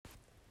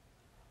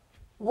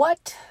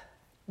What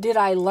did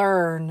I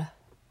learn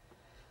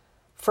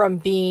from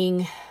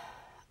being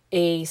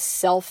a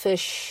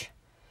selfish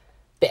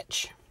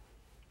bitch?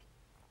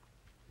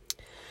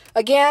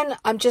 Again,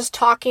 I'm just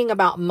talking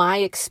about my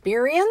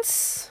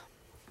experience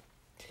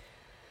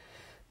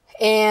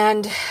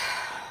and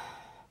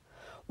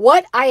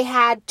what I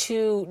had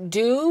to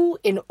do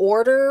in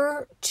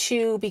order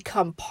to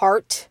become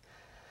part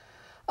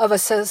of a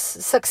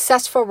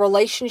successful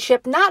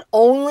relationship, not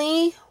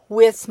only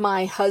with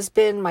my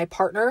husband, my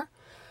partner,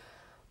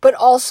 but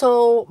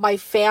also my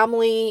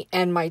family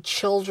and my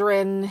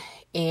children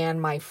and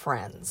my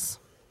friends.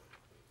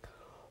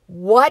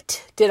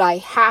 What did I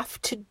have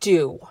to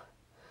do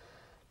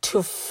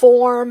to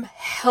form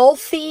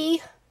healthy,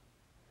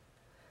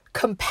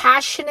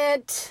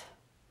 compassionate,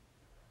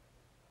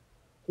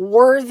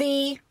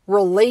 worthy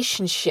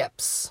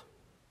relationships?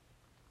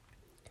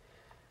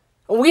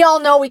 We all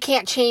know we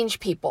can't change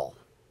people.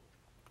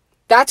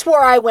 That's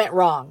where I went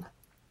wrong.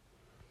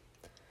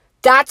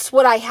 That's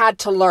what I had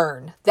to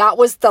learn. That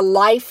was the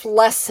life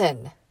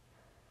lesson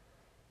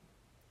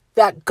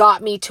that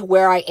got me to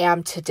where I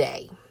am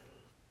today.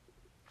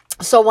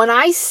 So when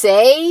I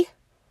say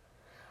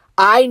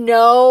I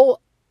know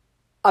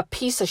a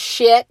piece of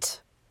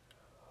shit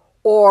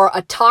or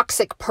a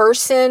toxic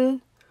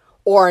person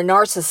or a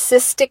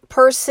narcissistic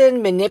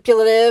person,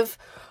 manipulative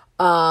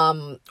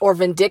or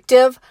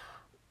vindictive,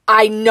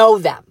 I know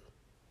them.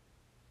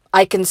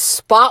 I can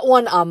spot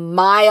one a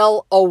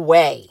mile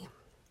away.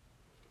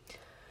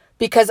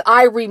 Because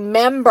I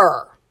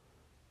remember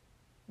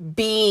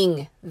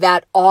being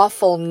that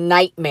awful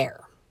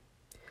nightmare,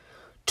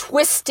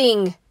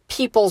 twisting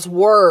people's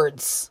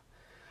words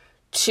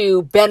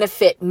to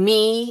benefit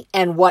me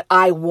and what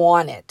I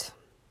wanted.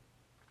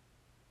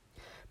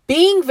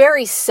 Being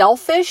very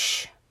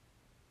selfish,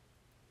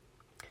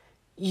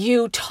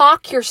 I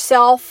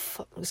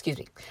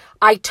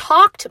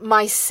talked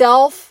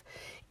myself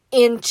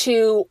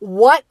into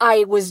what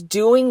I was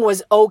doing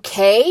was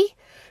okay,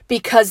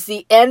 because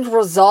the end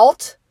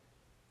result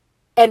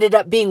ended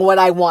up being what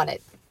I wanted.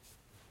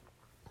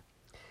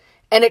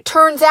 And it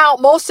turns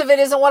out most of it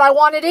isn't what I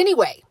wanted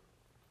anyway.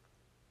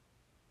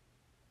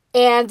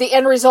 And the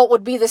end result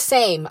would be the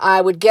same.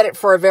 I would get it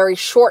for a very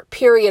short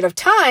period of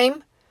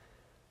time,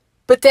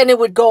 but then it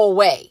would go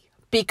away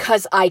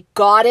because I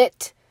got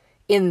it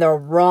in the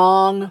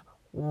wrong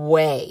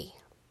way.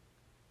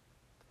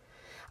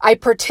 I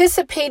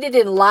participated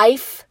in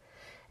life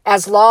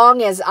as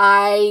long as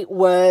I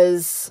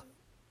was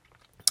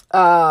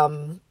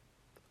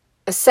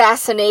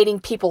assassinating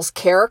people's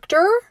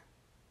character.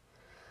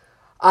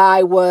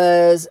 I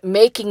was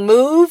making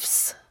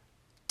moves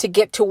to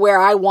get to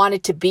where I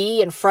wanted to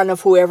be in front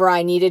of whoever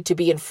I needed to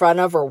be in front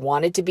of or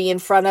wanted to be in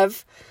front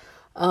of.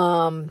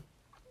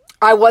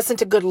 I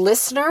wasn't a good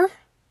listener.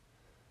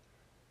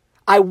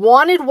 I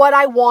wanted what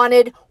I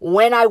wanted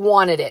when I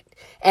wanted it,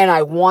 and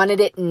I wanted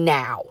it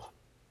now.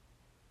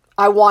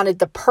 I wanted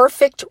the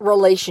perfect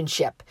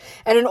relationship.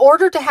 And in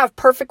order to have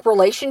perfect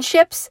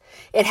relationships,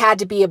 it had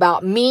to be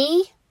about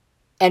me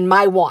and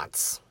my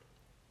wants.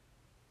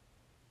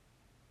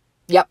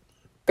 Yep,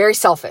 very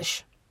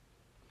selfish.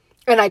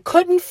 And I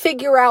couldn't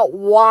figure out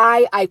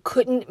why I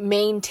couldn't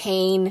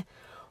maintain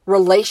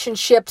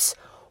relationships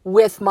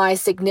with my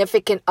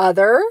significant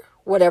other,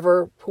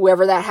 whoever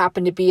that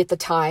happened to be at the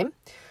time,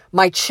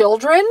 my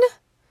children,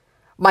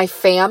 my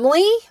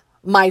family,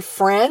 my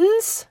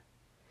friends.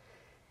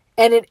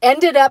 And it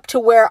ended up to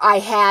where I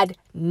had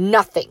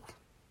nothing.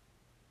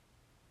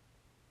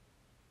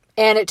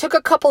 And it took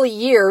a couple of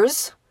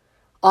years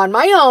on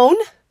my own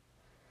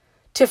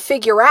to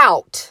figure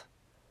out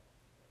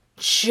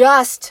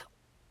just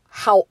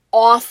how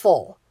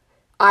awful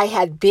I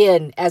had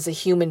been as a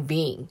human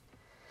being.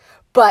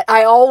 But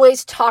I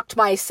always talked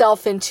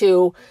myself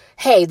into,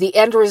 hey, the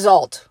end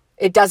result,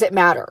 it doesn't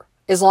matter.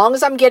 As long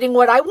as I'm getting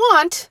what I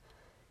want,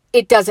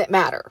 it doesn't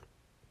matter.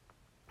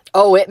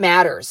 Oh, it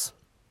matters.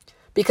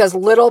 Because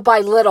little by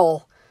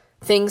little,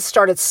 things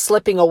started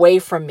slipping away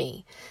from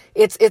me.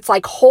 It's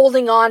like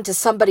holding on to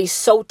somebody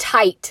so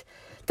tight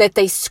that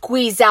they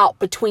squeeze out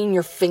between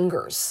your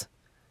fingers.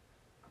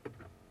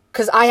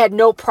 Because I had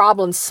no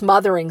problem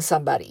smothering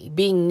somebody,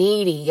 being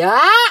needy.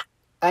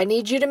 I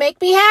need you to make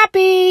me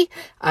happy.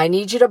 I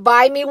need you to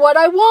buy me what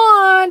I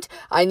want.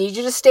 I need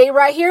you to stay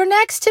right here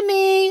next to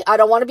me. I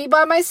don't want to be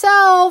by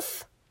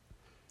myself.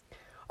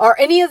 Are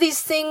any of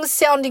these things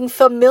sounding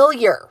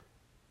familiar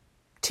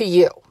to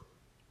you?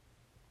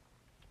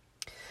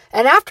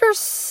 And after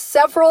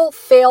several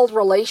failed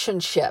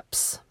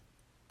relationships,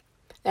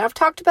 and I've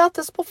talked about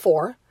this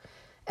before,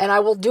 and I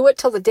will do it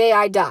till the day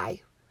I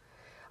die,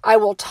 I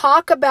will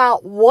talk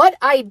about what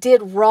I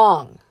did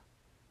wrong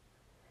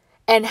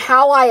and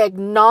how I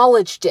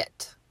acknowledged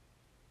it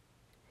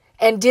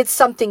and did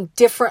something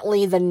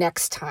differently the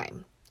next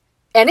time.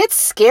 And it's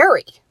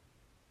scary.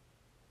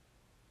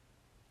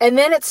 And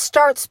then it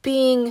starts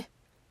being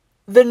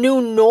the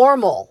new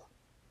normal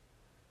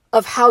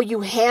of how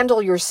you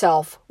handle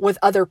yourself with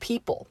other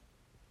people.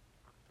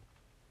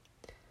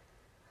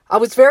 I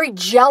was very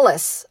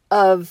jealous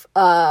of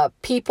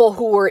people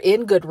who were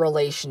in good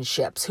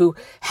relationships, who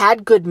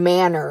had good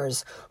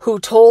manners, who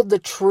told the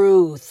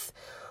truth,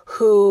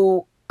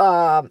 who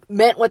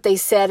meant what they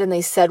said and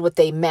they said what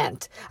they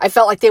meant. I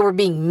felt like they were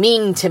being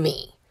mean to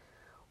me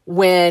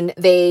when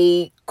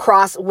they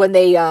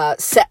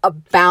set a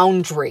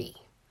boundary.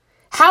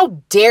 How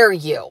dare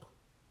you?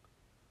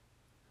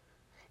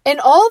 And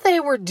all they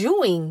were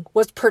doing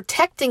was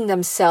protecting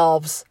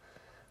themselves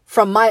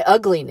from my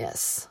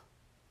ugliness.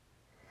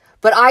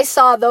 But I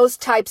saw those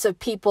types of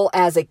people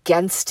as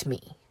against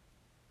me.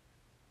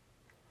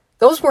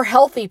 Those were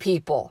healthy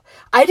people.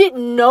 I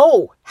didn't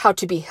know how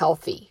to be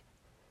healthy.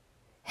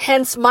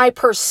 Hence my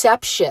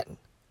perception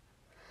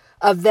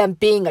of them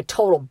being a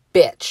total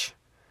bitch,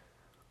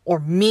 or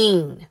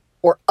mean,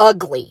 or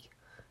ugly,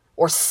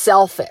 or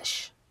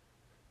selfish.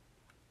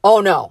 Oh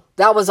no,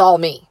 that was all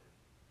me.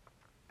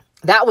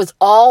 That was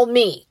all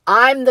me.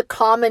 I'm the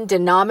common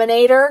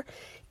denominator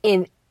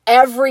in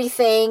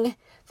everything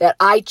that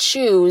I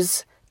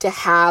choose to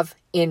have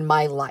in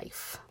my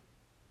life.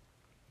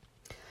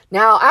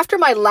 Now, after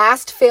my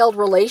last failed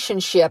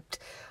relationship,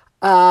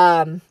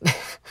 I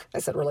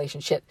said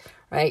relationship,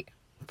 right?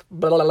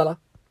 Blah, blah, blah,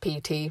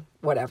 PT,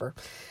 whatever.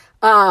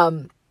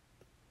 I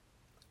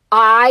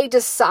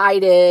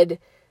decided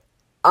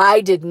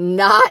I did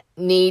not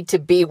need to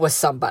be with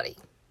somebody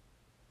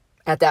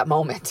at that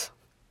moment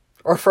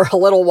or for a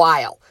little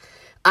while.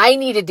 I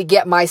needed to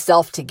get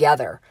myself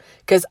together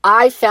because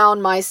I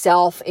found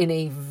myself in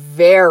a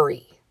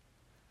very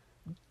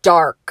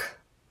dark,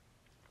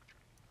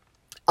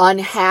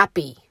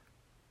 unhappy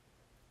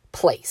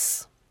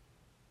place.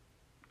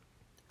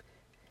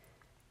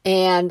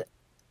 And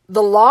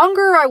the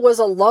longer I was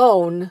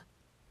alone,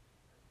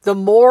 the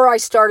more I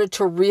started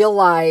to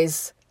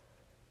realize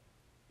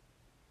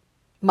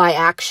my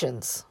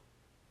actions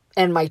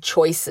and my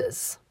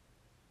choices,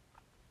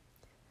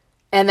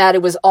 and that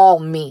it was all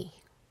me.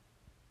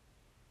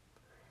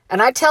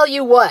 And I tell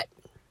you what,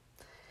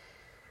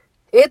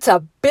 it's a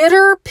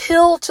bitter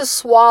pill to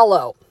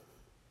swallow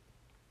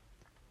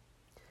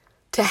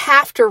to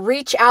have to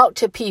reach out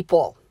to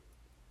people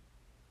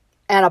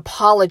and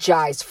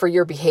apologize for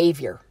your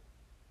behavior.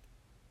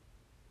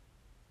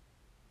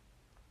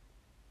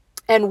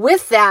 And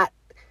with that,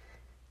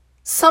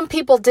 some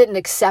people didn't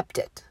accept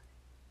it.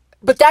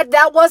 But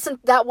that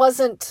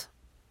wasn't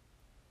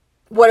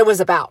what it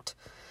was about.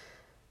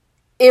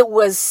 It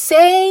was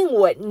saying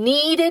what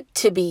needed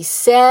to be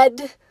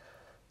said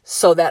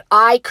so that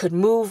I could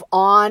move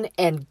on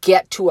and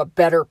get to a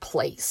better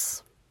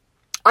place.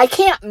 I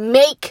can't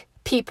make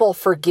people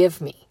forgive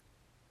me.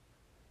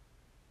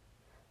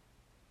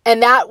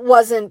 And that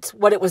wasn't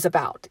what it was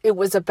about. It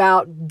was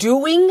about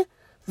doing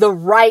the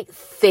right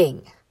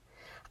thing.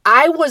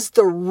 I was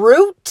the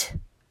root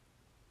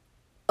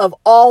of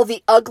all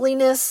the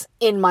ugliness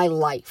in my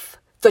life.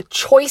 The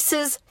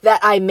choices that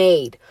I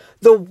made,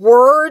 the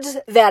words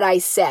that I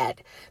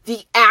said,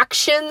 the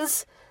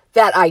actions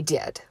that I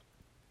did.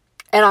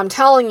 And I'm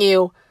telling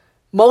you,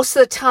 most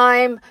of the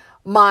time,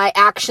 my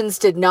actions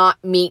did not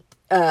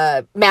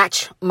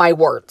match my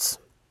words.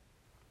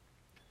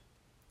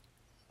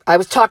 I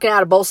was talking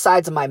out of both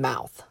sides of my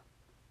mouth.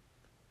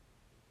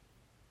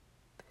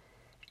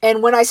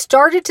 And when I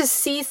started to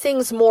see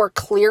things more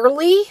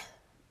clearly,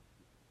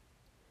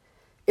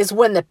 is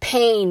when the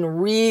pain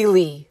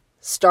really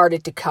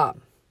started to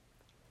come.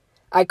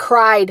 I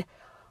cried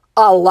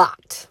a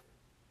lot.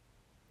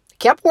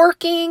 Kept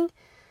working,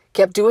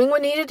 kept doing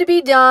what needed to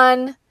be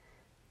done,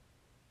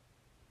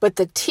 but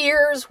the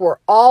tears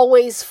were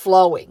always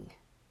flowing.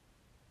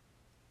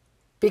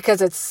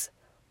 Because it's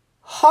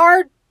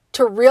hard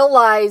to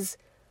realize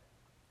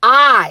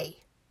I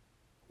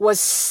was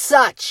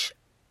such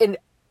an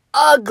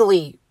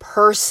ugly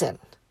person.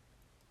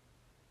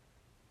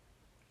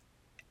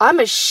 I'm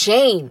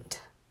ashamed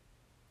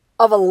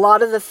of a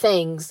lot of the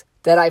things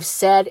that I've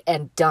said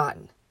and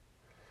done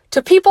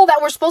to people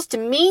that were supposed to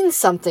mean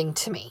something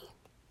to me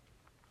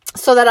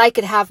so that I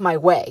could have my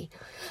way.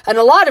 And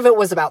a lot of it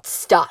was about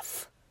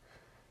stuff,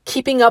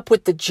 keeping up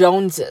with the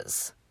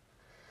Joneses.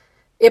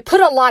 It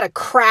put a lot of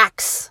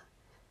cracks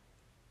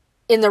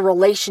in the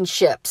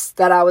relationships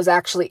that I was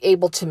actually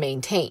able to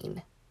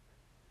maintain.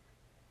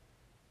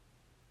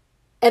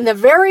 And the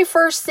very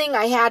first thing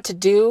I had to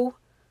do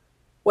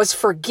was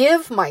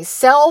forgive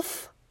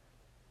myself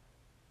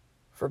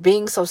for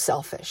being so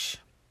selfish.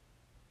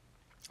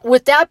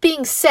 With that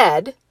being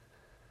said,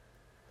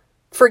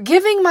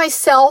 forgiving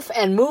myself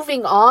and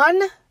moving on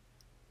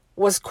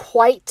was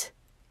quite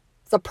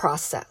the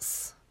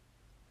process.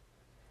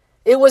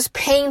 It was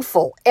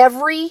painful.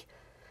 Every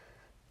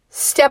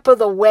step of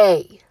the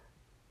way,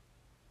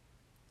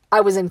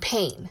 I was in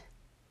pain.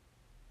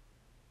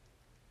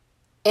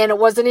 And it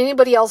wasn't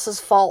anybody else's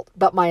fault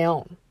but my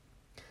own.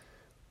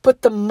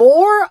 But the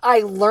more I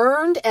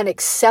learned and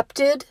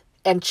accepted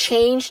and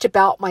changed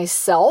about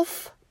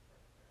myself,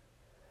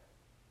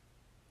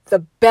 the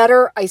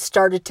better I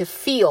started to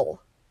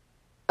feel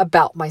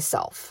about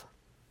myself.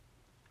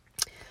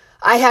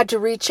 I had to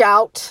reach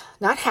out,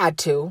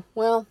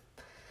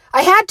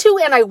 I had to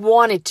and I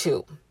wanted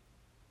to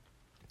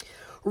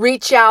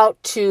reach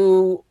out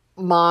to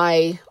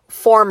my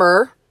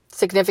former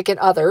significant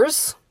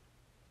others,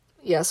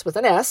 yes, with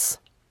an S,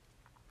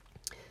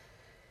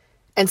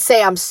 and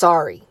say, I'm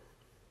sorry.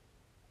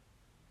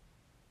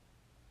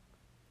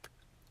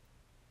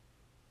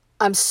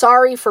 I'm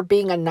sorry for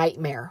being a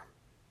nightmare.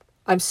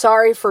 I'm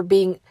sorry for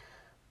being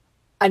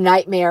a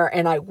nightmare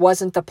and I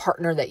wasn't the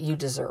partner that you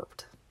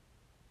deserved.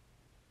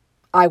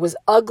 I was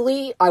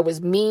ugly, I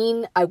was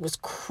mean, I was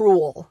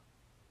cruel.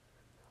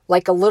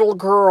 Like a little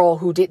girl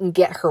who didn't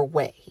get her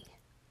way.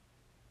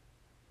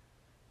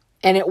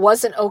 And it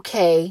wasn't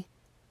okay,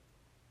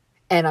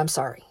 and I'm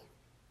sorry.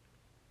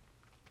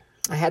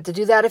 I had to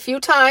do that a few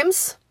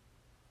times.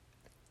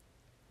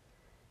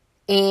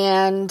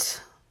 And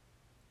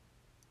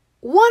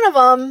one of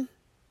them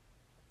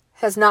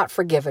has not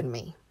forgiven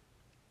me.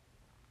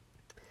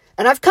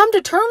 And I've come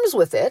to terms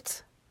with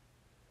it.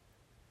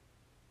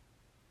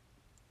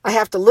 I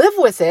have to live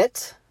with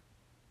it.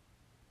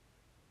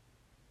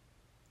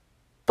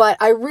 But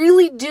I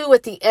really do,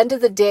 at the end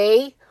of the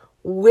day,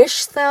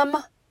 wish them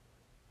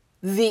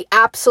the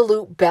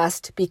absolute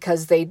best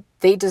because they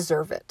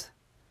deserve it.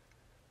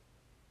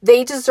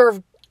 They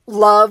deserve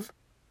love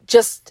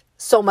just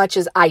so much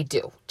as I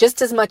do.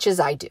 Just as much as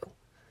I do.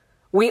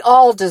 We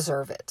all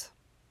deserve it.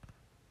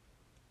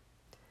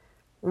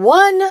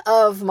 One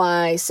of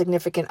my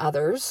significant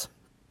others,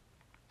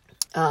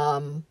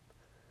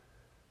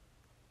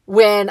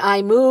 when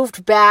I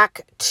moved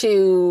back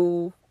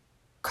to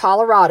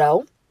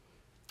Colorado,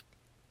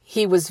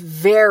 he was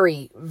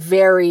very,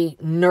 very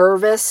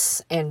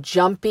nervous and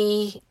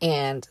jumpy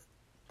and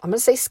I'm going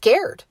to say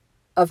scared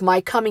of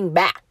my coming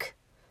back.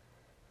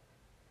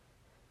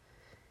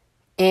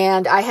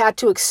 And I had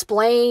to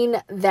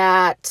explain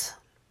that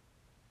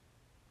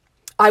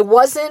I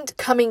wasn't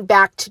coming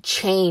back to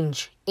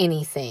change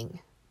anything.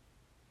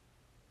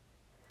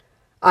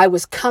 I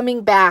was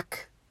coming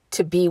back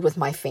to be with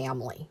my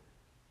family.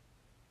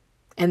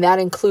 And that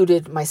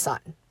included my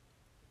son.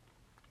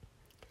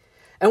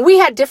 And we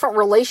had different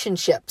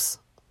relationships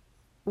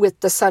with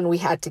the son we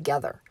had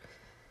together.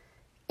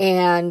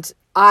 And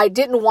I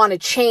didn't want to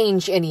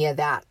change any of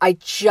that. I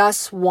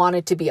just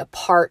wanted to be a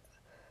part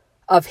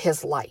of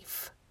his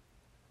life.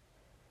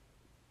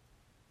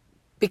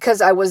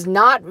 Because I was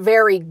not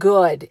very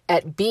good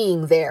at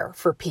being there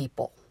for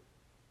people.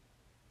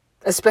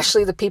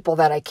 Especially the people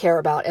that I care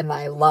about and that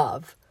I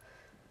love.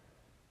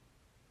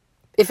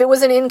 If it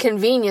was an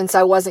inconvenience,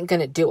 I wasn't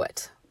going to do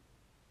it.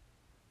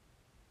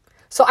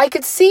 So I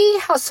could see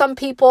how some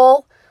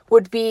people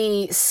would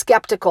be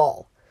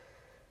skeptical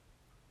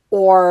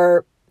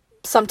or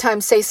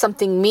sometimes say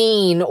something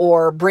mean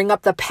or bring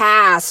up the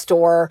past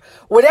or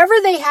whatever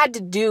they had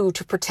to do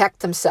to protect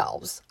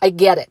themselves. I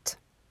get it.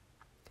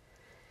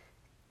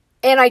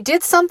 And I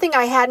did something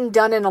I hadn't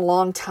done in a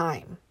long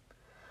time.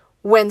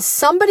 When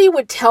somebody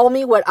would tell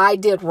me what I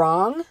did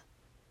wrong,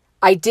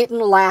 I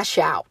didn't lash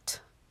out.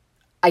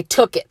 I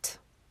took it.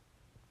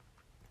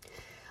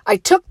 I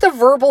took the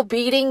verbal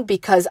beating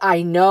because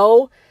I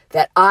know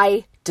that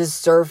I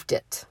deserved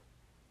it.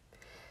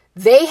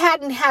 They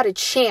hadn't had a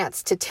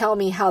chance to tell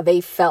me how they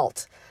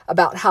felt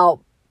about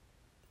how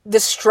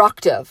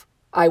destructive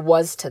I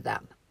was to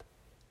them.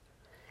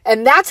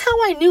 And that's how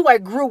I knew I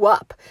grew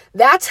up.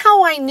 That's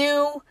how I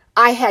knew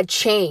I had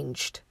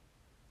changed.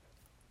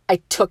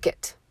 I took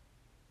it.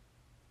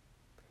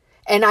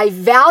 And I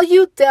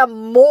valued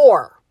them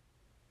more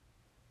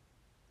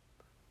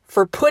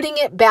for putting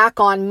it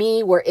back on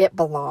me where it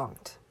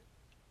belonged.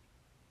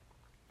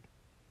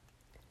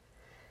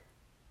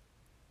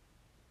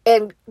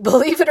 And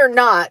believe it or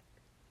not,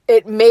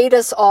 it made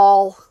us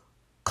all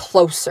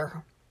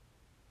closer.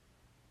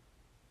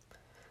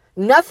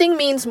 Nothing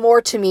means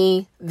more to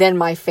me than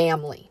my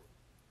family.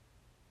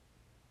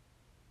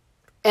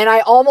 And I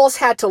almost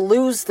had to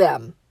lose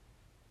them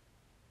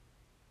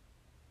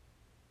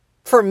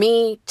for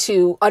me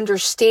to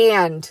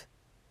understand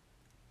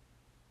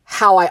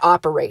how I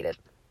operated.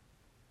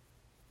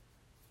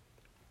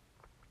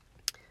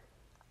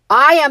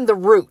 I am the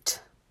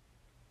root.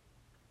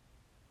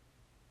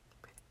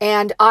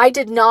 And I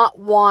did not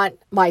want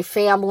my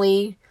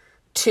family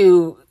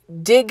to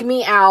dig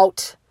me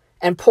out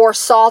and pour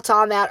salt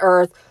on that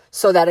earth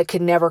so that it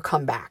could never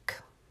come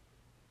back.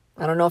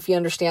 I don't know if you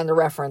understand the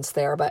reference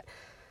there, but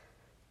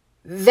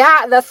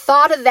the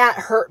thought of that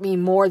hurt me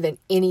more than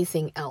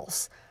anything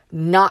else,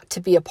 not to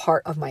be a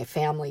part of my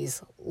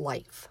family's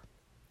life.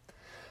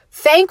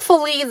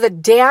 Thankfully, the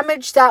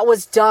damage that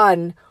was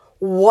done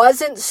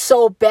wasn't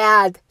so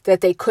bad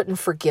that they couldn't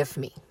forgive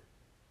me.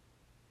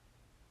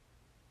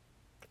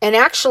 And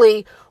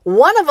actually,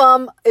 one of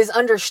them is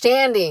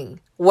understanding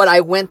what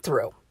I went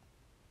through.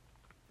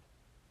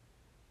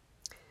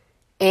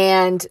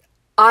 And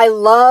I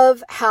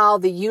love how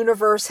the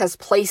universe has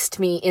placed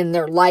me in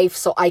their life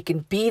so I can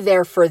be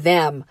there for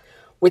them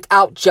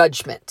without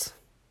judgment.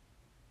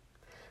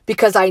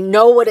 Because I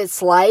know what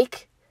it's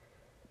like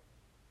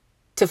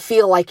to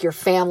feel like your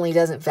family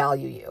doesn't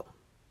value you.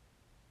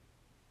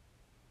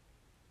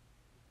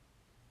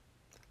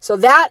 So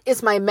that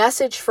is my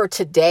message for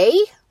today,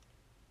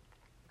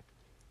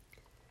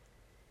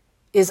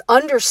 is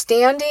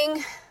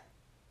understanding.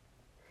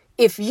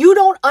 If you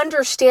don't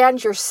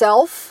understand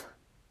yourself,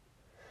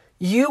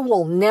 you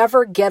will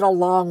never get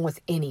along with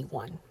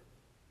anyone.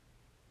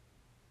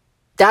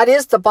 That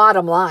is the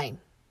bottom line.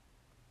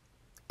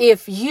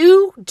 If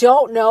you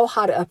don't know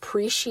how to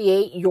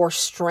appreciate your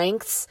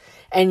strengths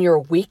and your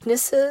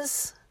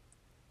weaknesses,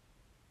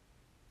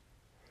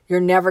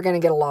 you're never going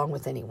to get along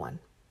with anyone.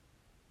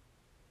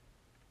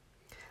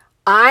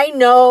 I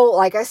know,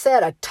 like I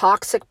said, a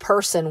toxic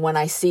person when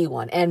I see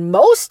one, and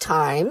most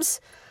times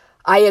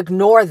I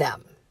ignore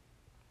them.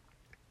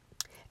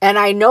 And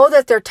I know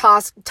that they're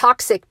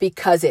toxic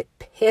because it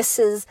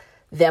pisses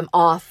them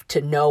off to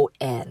no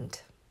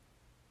end.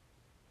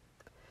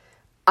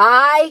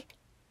 I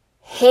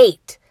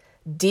hate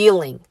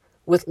dealing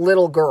with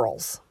little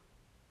girls.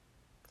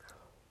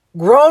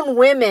 Grown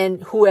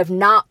women who have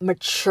not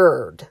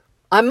matured.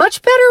 I'm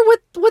much better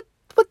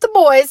with the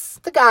boys,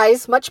 the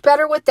guys, much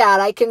better with that.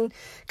 I can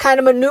kind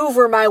of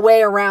maneuver my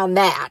way around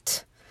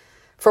that.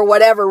 For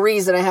whatever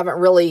reason, I haven't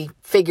really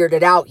figured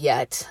it out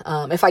yet.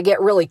 If I get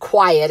really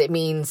quiet, it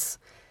means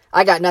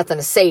I got nothing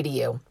to say to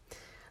you.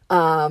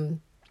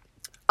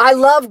 I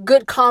love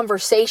good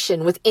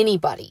conversation with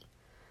anybody.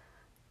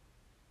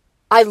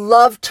 I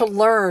love to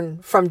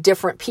learn from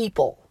different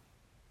people.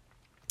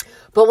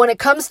 But when it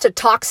comes to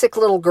toxic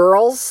little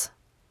girls,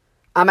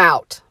 I'm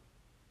out.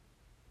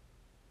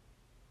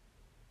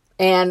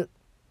 And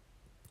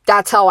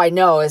that's how I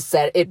know, is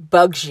that it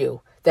bugs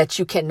you that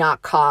you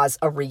cannot cause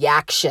a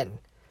reaction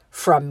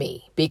from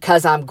me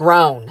because I'm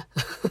grown.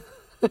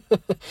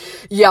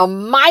 You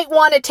might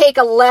want to take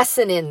a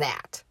lesson in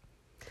that.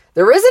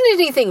 There isn't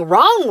anything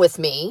wrong with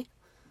me.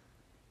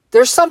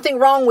 There's something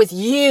wrong with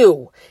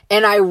you,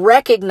 and I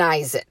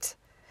recognize it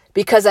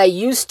because I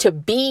used to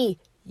be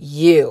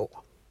you.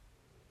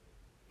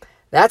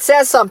 That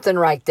says something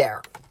right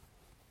there.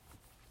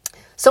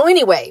 So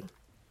anyway,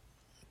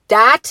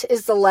 that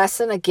is the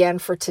lesson again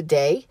for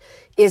today,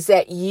 is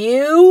that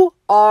you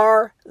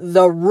are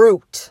the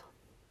root.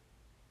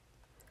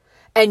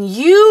 And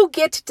you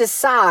get to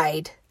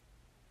decide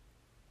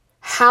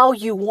how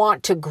you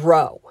want to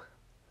grow.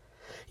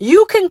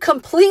 You can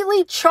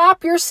completely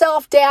chop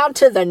yourself down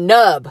to the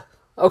nub,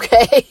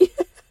 okay?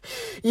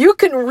 You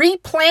can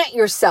replant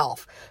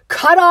yourself,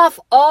 cut off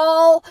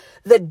all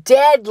the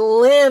dead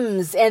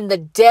limbs and the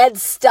dead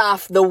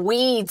stuff, the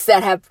weeds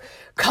that have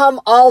come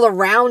all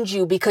around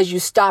you because you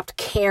stopped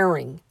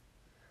caring.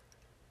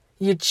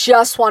 You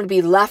just want to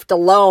be left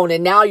alone,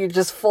 and now you're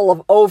just full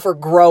of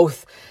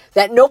overgrowth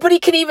that nobody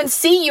can even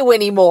see you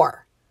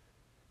anymore.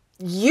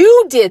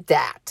 You did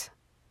that.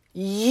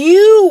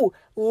 You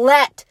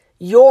let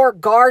your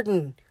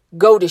garden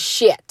go to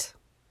shit.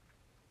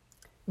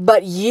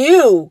 But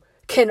you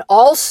can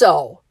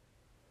also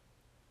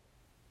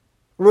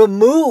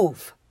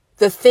remove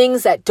the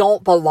things that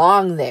don't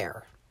belong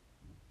there.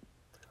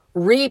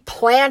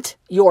 Replant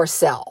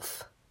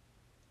yourself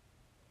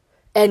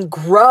and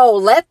grow.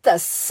 Let the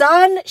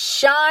sun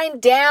shine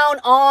down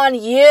on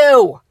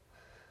you.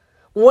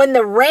 When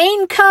the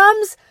rain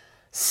comes,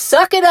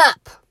 suck it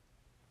up.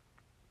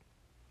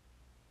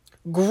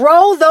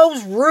 Grow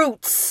those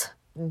roots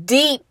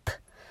deep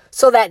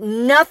so that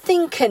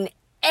nothing can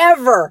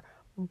ever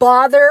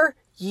bother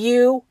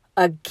you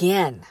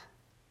again.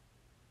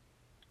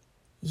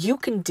 You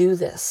can do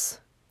this.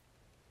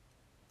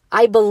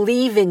 I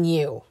believe in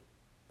you.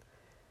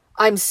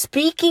 I'm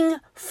speaking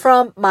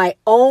from my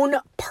own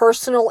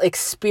personal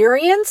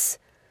experience.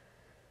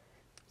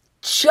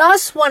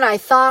 Just when I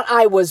thought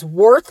I was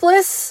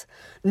worthless,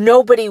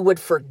 nobody would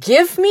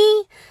forgive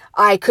me,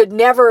 I could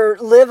never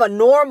live a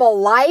normal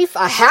life,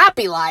 a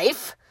happy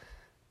life,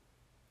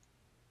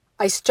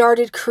 I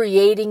started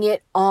creating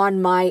it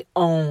on my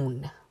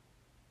own.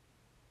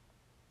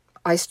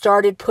 I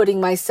started putting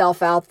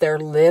myself out there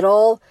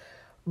little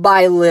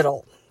by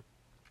little.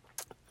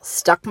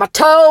 Stuck my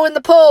toe in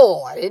the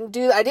pool. I didn't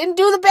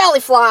do the belly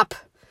flop.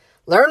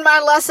 Learned my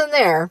lesson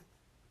there.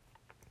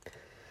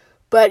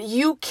 But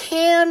you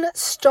can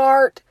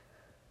start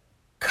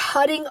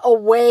cutting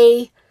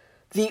away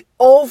the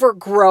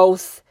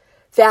overgrowth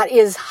that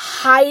is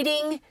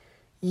hiding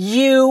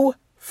you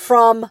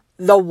from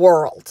the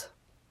world.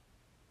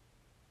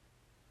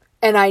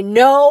 And I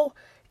know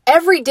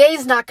every day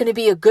is not going to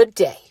be a good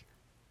day.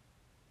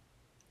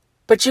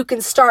 But you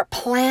can start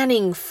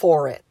planning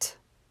for it.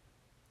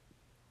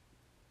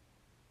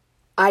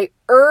 I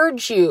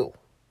urge you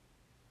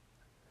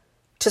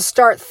to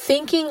start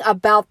thinking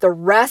about the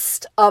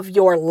rest of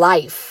your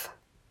life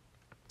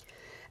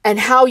and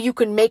how you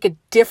can make a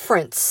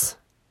difference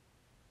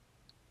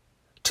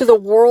to the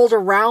world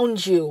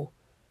around you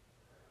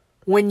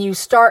when you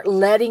start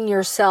letting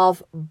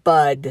yourself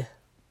bud.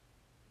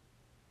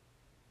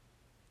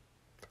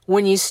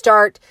 When you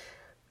start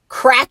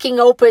cracking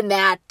open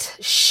that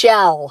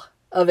shell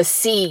of a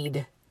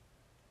seed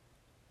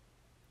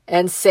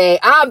and say,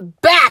 I'm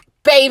back,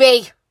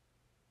 baby.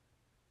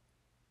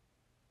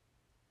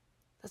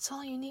 That's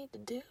all you need to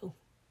do.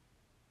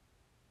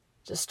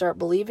 to start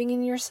believing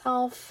in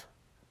yourself,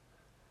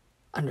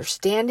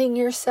 understanding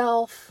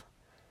yourself,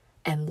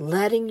 and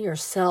letting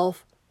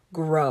yourself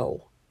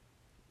grow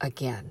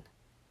again.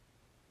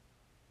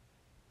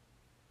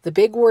 The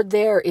big word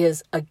there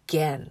is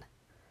again.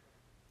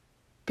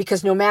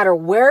 Because no matter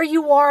where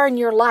you are in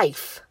your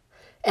life,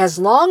 as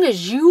long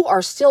as you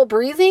are still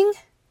breathing,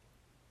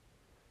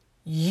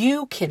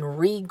 you can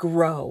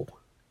regrow.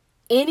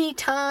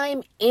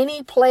 Anytime,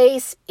 any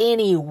place,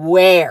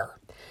 anywhere.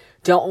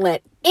 Don't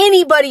let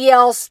anybody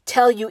else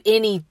tell you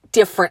any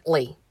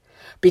differently,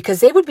 because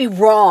they would be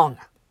wrong.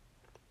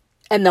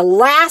 And the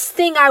last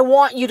thing I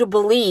want you to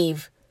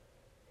believe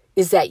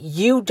is that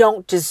you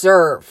don't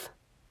deserve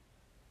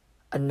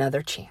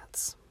another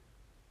chance.